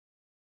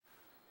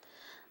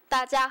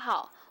大家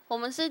好，我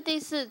们是第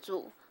4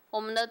组，我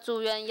们的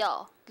组员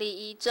有李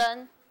怡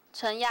珍、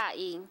陈雅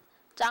莹、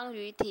张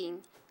瑜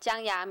婷、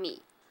江雅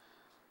米。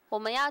我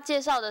们要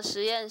介绍的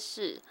实验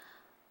是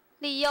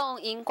利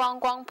用荧光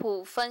光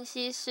谱分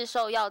析市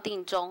售药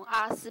定中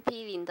阿司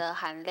匹林的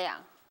含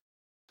量。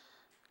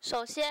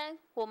首先，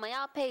我们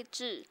要配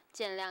置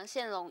检量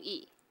线溶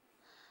液，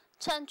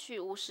称取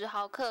50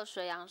毫克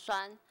水杨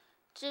酸，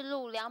置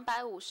入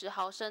250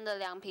毫升的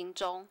量瓶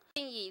中，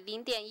并以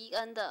0.1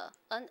 N 的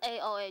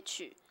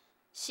NaOH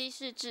稀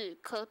释至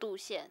刻度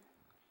线。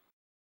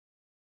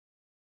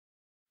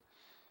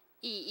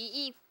以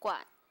一液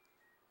管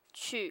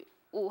取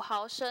5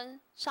毫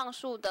升上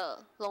述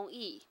的溶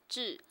液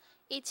至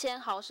1000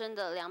毫升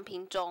的量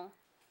瓶中，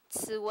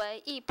此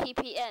为1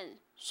 ppm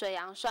水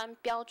杨酸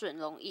标准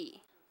溶液。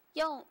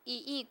用一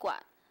液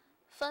管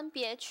分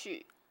别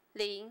取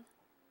0、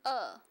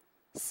2、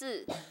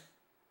4、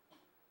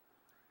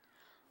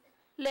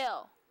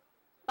6、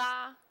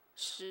8、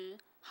10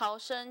毫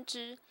升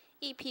之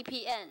1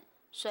 ppm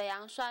水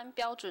杨酸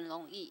标准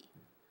溶液，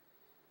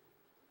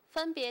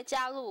分别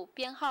加入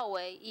编号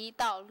为1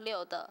到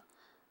6的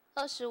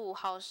25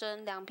毫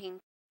升量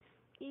瓶，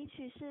以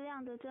取适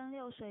量的蒸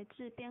馏水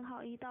至编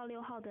号1到6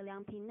号的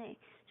量瓶内，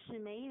使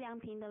每一量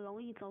瓶的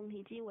溶液总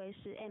体积为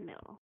10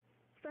 ml。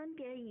分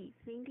别以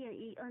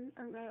0.1 N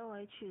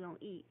NaOH 溶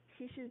液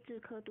稀释至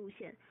刻度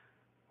线，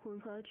混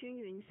合均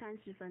匀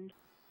30分钟。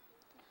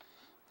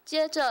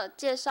接着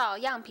介绍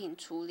样品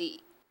处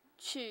理，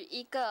取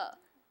一个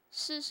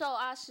市售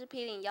阿司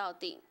匹林药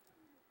锭，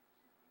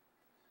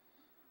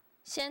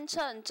先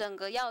称整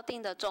个药锭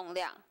的重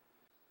量，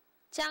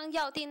将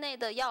药锭内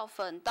的药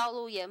粉倒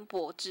入研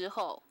钵之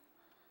后，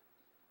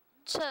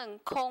称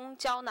空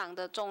胶囊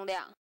的重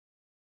量，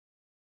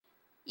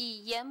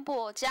以研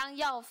钵将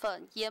药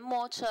粉研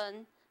磨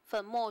成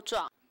粉末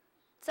状，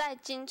再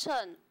精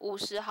称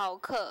50毫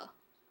克，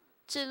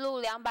置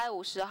入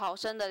250毫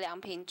升的量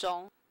瓶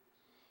中，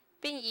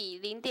并以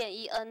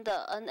0.1 N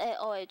的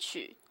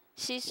NaOH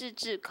稀释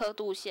至刻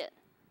度线，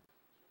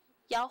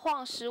摇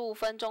晃15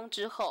分钟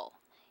之后，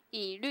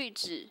以滤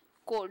纸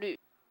过滤。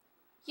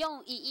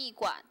用一液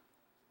管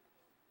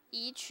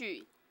移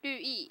取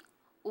氯液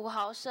5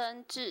毫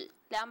升至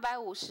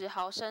250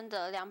毫升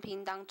的量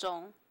瓶当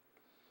中，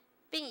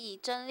并以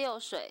蒸馏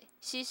水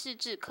稀释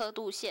至刻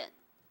度线。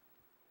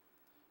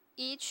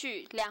移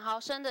取2毫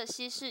升的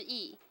稀释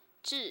液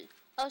至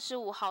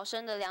25毫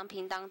升的量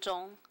瓶当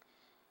中，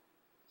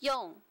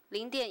用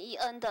0.1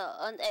 N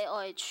的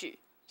NaOH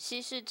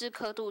稀释至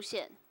刻度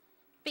线，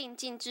并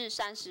静置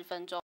30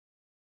分钟。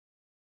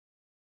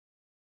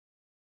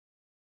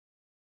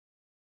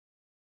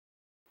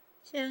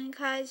先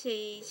开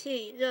启仪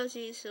器热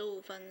吸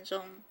15分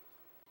钟，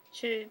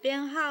取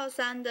编号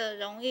3的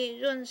溶液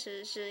润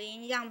实10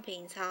英样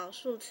品槽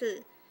数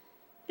次，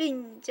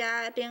并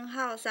加编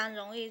号3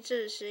溶液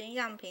至10英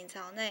样品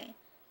槽内，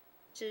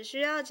只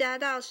需要加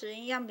到10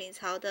英样品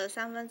槽的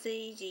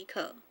1/3即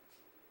可。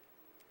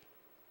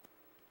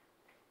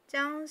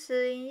将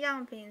10英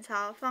样品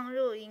槽放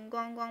入荧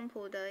光光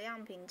谱的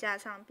样品架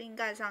上，并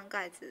盖上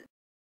盖子。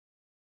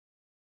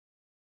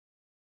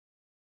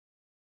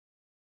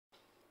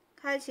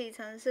开启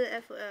程式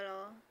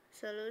FL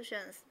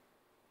Solutions，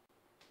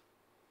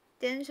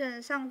 点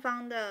选上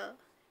方的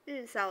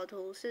预扫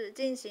图示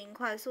进行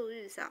快速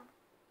预扫。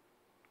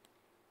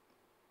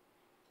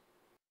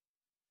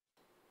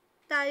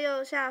待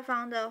右下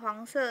方的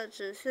黄色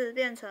指示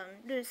变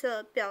成绿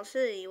色，表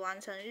示已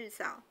完成预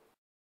扫。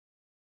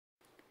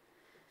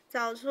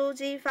找出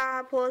激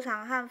发、波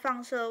长和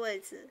放射位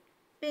置，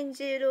并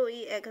记录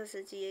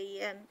EX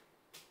及 EM。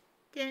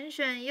点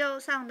选右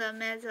上的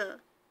Measure，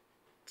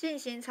 进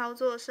行操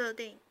作设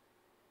定。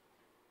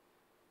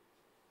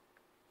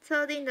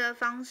测定的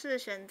方式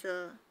选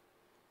择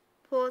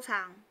波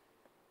长，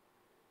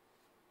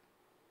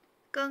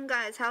更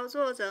改操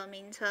作者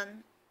名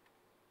称。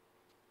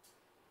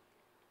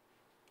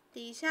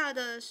底下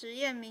的实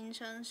验名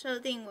称设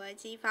定为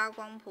激发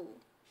光谱。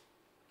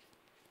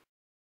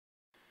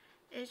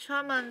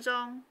Instrument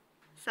中，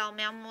扫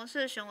描模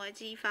式选为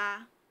激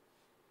发。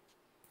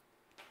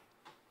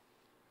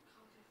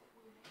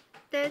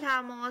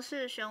Data 模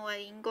式选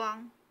为荧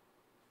光，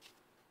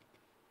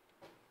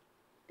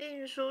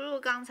并输入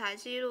刚才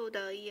记录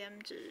的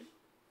EM 值。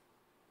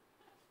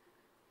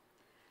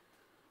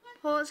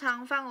波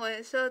长范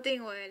围设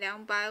定为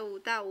250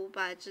到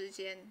500之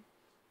间。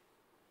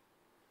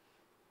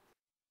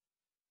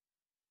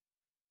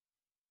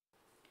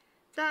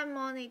在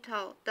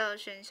Monitor 的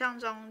选项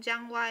中，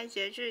将 Y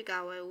截距改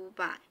为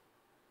500。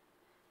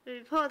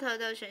Report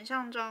的选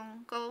项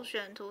中，勾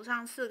选图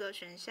上4个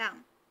选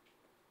项。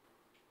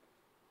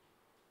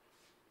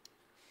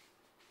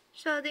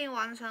设定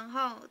完成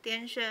后，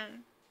点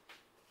选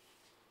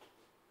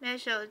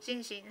Measure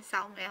进行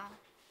扫描。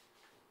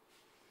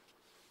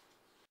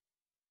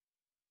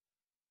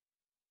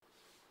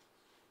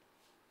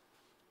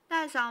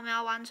待扫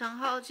描完成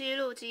后，记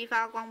录激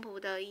发光谱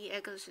的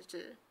EX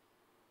值。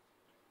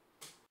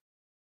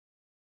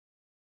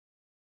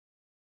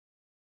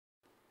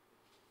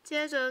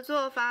接着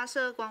做发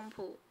射光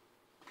谱，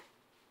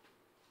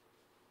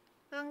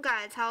更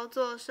改操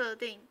作设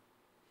定，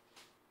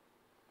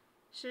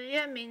实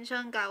验名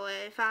称改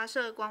为发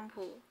射光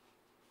谱。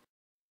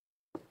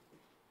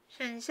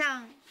选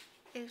项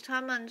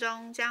Instrument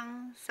中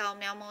将扫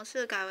描模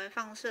式改为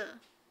放射。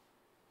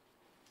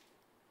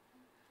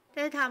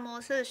Data 模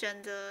式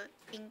选择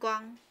荧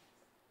光。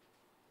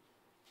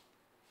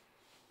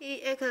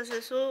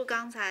EX 输入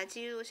刚才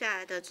记录下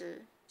来的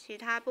值，其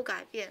他不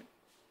改变。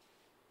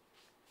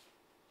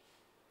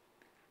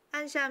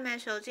按下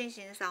Measure 进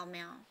行扫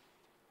描。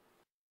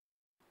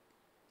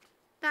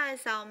待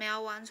扫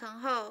描完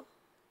成后，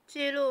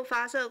记录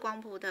发射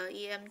光谱的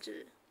EM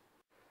值。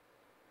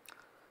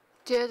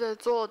接着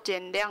做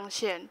减量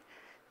线，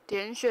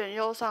点选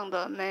右上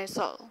的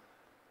Measure，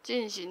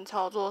 进行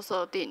操作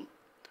设定，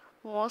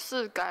模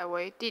式改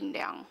为定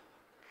量，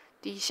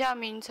底下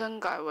名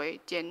称改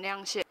为减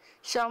量线。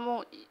项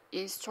目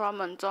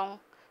Instrument 中，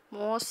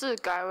模式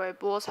改为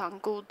波长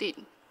固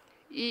定。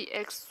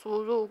EX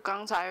输入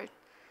刚才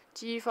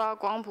激发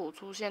光谱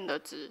出现的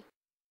值。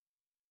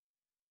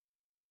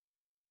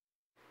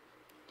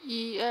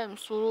EM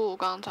输入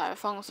刚才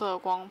放射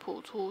光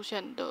谱出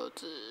现的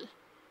值。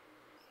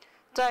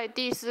在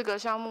第4个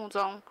项目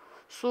中，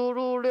输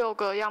入6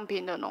个样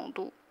品的浓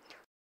度。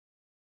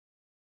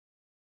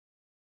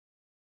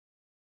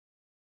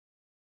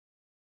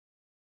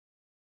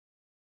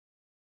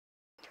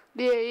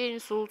列印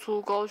输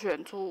出勾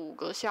选出5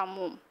个项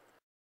目，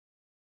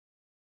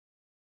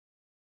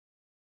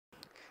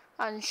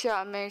按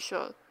下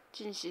Measure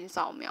进行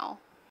扫描。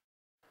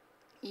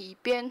以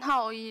编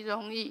号1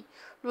溶液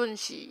润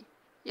洗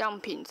样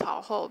品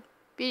槽后，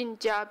并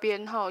加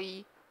编号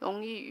1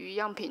溶液于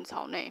样品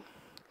槽内。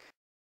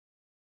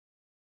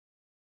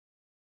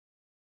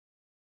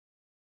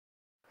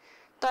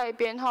待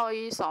编号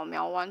1扫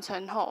描完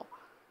成后，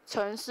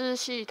程式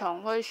系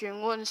统会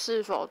询问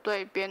是否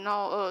对编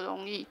号2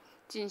溶液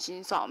进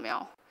行扫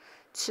描。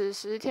此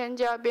时添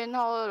加编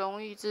号2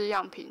溶液至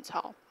样品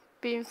槽，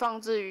并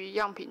放置于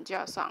样品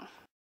架上。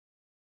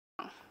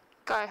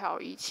盖好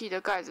仪器的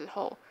盖子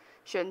后，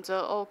选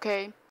择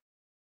OK。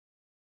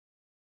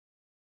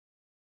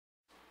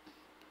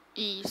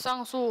以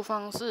上述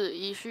方式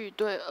依序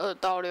对2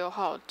到6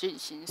号进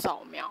行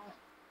扫描。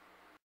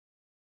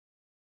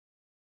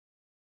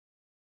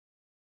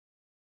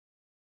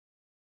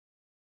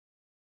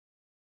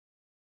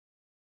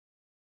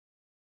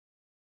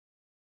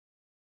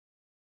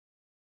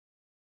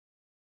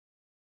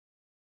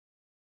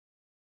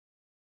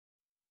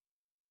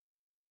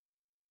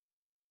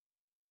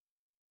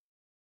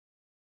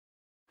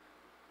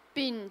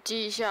并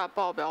记下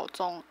报表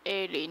中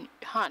A0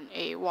 和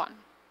A1。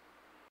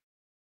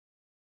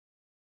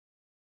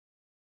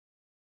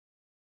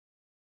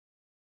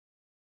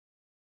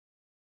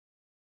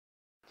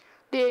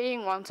列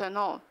印完成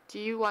后，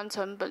即完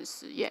成本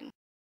实验。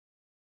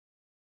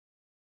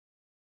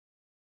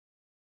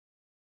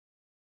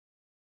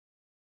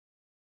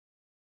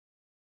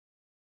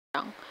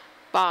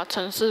把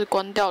程式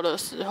关掉的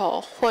时候，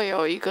会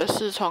有一个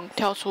视窗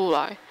跳出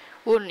来，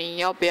问你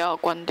要不要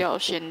关掉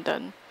先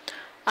灯，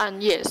按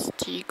Yes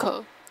即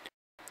可。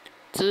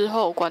之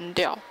后关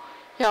掉，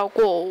要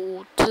过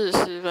5至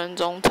10分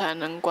钟才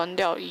能关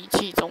掉仪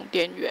器总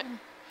电源，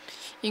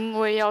因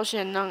为要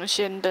先让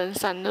先灯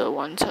散热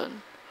完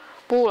成，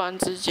不然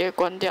直接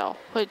关掉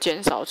会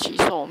减少其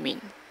寿命。